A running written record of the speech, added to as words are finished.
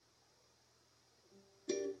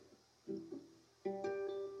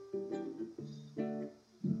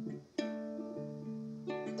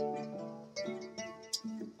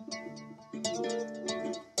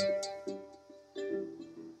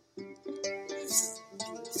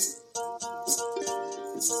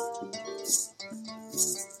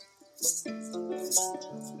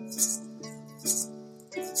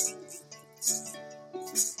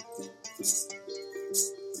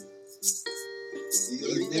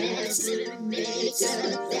never make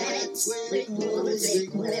a bet with Jose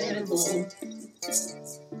Cuervo.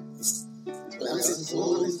 But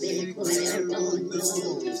Jose Cuervo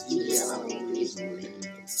knows he always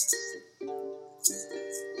wins.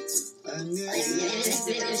 I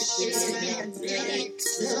never should have drank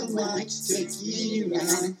so much tequila.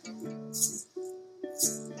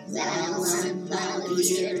 Now I'm out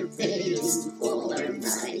here paying for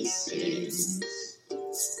my sins.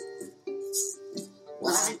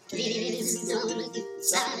 Walking on the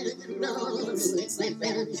side of the road with my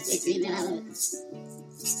friends sticking out.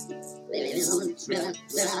 Well, the truck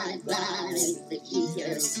drive by, but he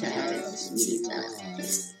just passed me by.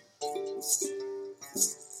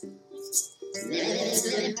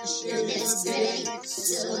 Never should have drank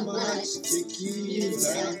so much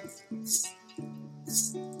tequila.